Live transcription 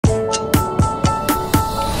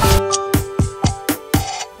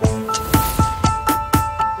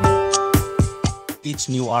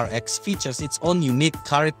new RX features its own unique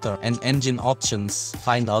character and engine options.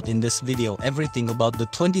 Find out in this video everything about the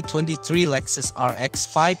 2023 Lexus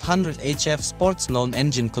RX500h F Sport's known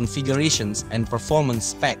engine configurations and performance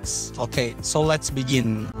specs. Okay, so let's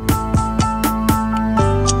begin.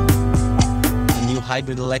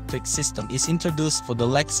 Hybrid electric system is introduced for the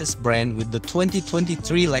Lexus brand with the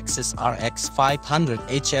 2023 Lexus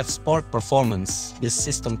RX500h F Sport Performance. This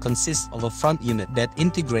system consists of a front unit that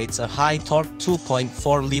integrates a high-torque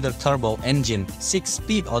 2.4-liter turbo engine,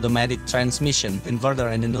 6-speed automatic transmission,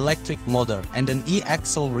 inverter and an electric motor, and an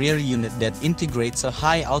eAxle rear unit that integrates a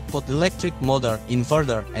high-output electric motor,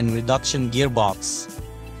 inverter, and reduction gearbox.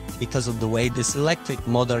 Because of the way this electric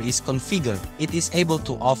motor is configured, it is able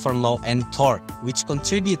to offer low-end torque, which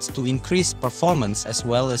contributes to increased performance as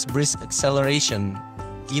well as brisk acceleration.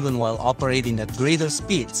 Even while operating at greater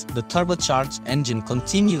speeds, the turbocharged engine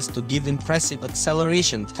continues to give impressive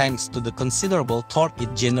acceleration thanks to the considerable torque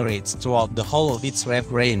it generates throughout the whole of its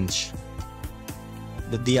rev range.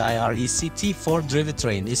 The DIRECT4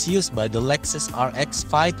 drivetrain is used by the Lexus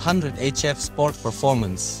RX500h F Sport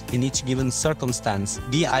Performance. In each given circumstance,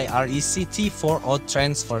 DIRECT4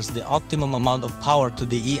 transfers the optimum amount of power to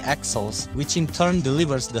the eAxles, which in turn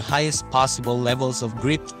delivers the highest possible levels of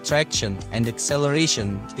grip, traction, and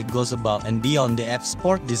acceleration. It goes above and beyond the F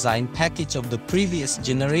Sport design package of the previous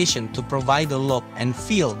generation to provide a look and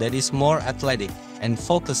feel that is more athletic and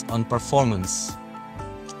focused on performance.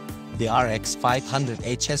 The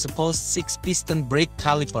RX500h has opposed 6-piston brake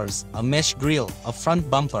calipers, a mesh grille, a front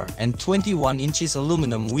bumper, and 21 inches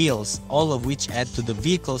aluminum wheels, all of which add to the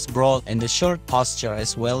vehicle's broad and assured posture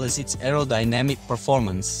as well as its aerodynamic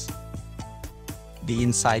performance. The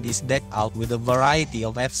inside is decked out with a variety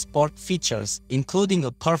of F Sport features, including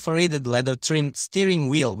a perforated leather-trimmed steering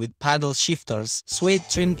wheel with paddle shifters,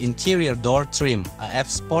 suede-trimmed interior door trim, a F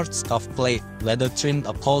Sport scuff plate, leather-trimmed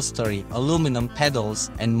upholstery, aluminum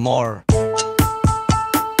pedals, and more.